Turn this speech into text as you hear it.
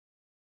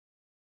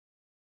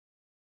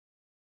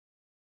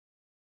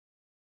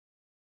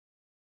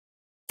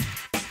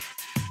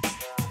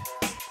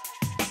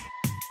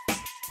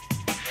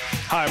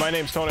Hi, my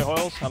name's Tony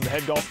Hoyles. I'm the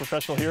head golf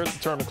professional here at the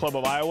Tournament Club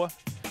of Iowa.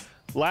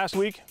 Last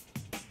week,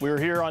 we were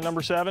here on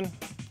number 7.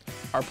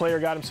 Our player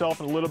got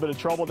himself in a little bit of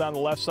trouble down the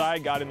left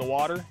side, got in the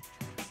water.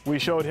 We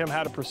showed him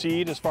how to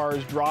proceed as far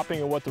as dropping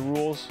and what the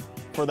rules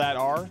for that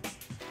are.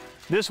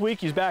 This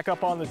week, he's back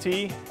up on the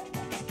tee,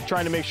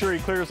 trying to make sure he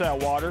clears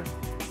that water.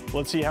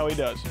 Let's see how he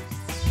does.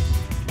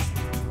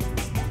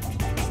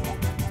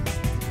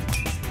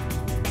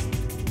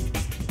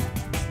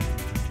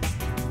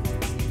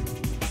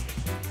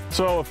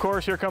 So, of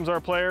course, here comes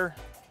our player.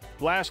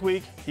 Last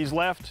week, he's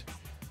left.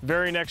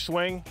 Very next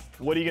swing,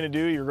 what are you going to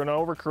do? You're going to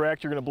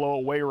overcorrect. You're going to blow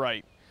it way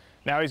right.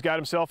 Now he's got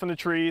himself in the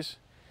trees.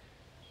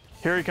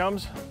 Here he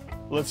comes.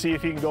 Let's see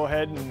if he can go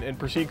ahead and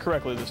proceed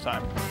correctly this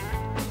time.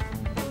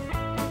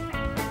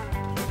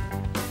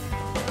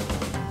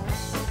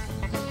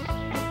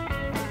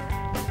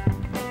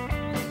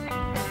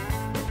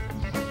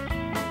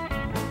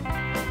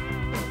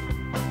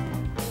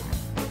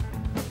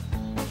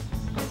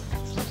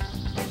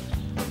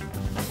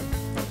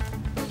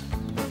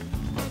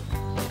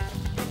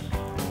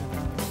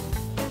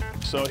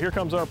 So here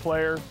comes our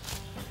player.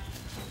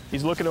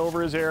 He's looking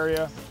over his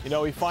area. You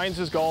know, he finds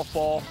his golf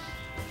ball.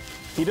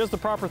 He does the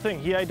proper thing.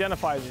 He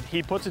identifies it.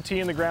 He puts a tee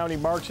in the ground, he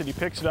marks it, he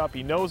picks it up,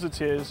 he knows it's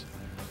his.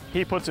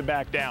 He puts it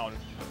back down.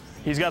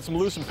 He's got some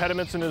loose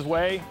impediments in his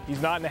way.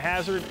 He's not in a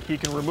hazard. He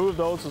can remove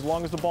those as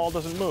long as the ball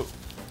doesn't move.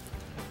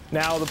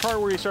 Now, the part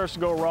where he starts to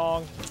go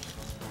wrong,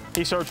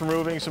 he starts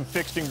removing some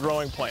fixed and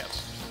growing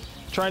plants,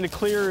 trying to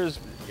clear his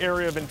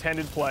area of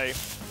intended play.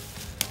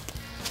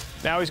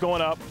 Now he's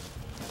going up,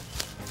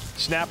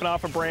 snapping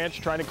off a branch,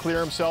 trying to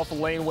clear himself a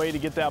laneway to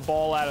get that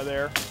ball out of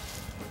there.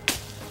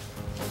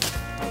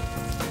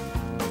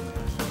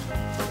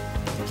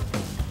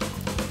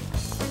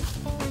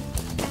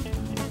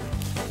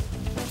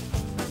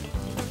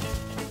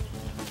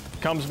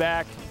 Comes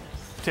back,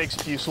 takes a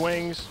few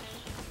swings.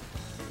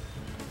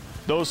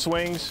 Those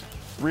swings,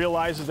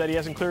 realizes that he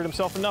hasn't cleared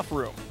himself enough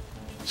room.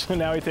 So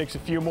now he takes a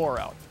few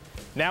more out.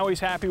 Now he's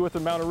happy with the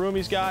amount of room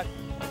he's got.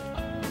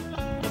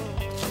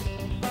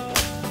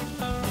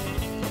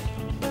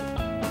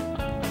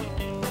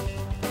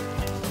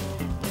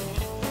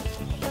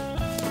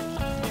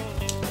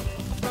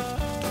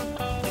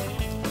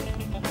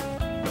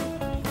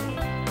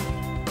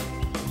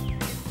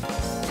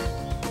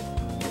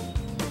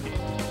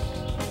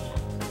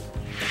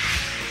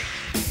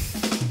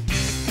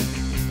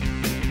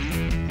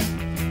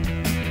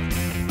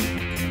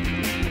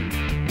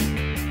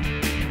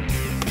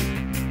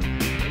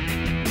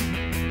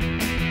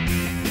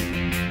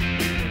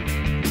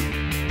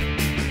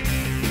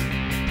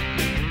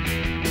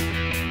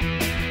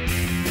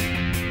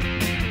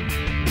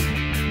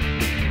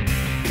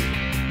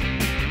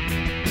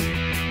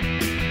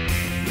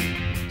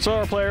 So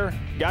our player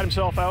got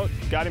himself out,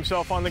 got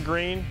himself on the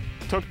green,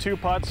 took 2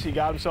 putts, he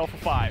got himself a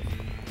 5.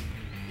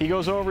 He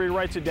goes over, he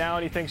writes it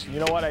down, he thinks, you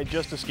know what, I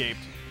just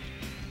escaped.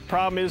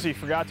 Problem is he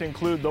forgot to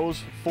include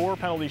those 4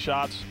 penalty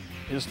shots.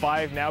 His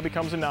 5 now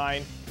becomes a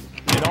 9.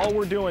 And all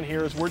we're doing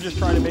here is we're just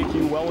trying to make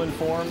you well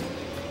informed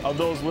of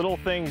those little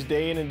things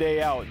day in and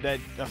day out that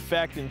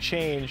affect and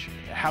change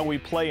how we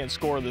play and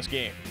score this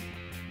game.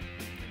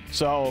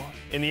 So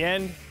in the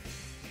end,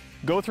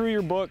 go through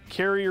your book,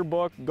 carry your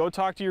book, go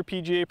talk to your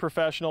PGA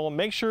professional,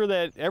 make sure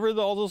that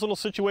all those little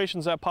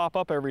situations that pop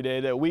up every day,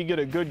 that we get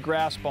a good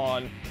grasp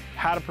on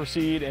how to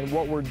proceed and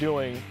what we're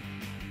doing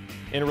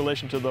in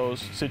relation to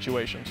those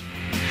situations.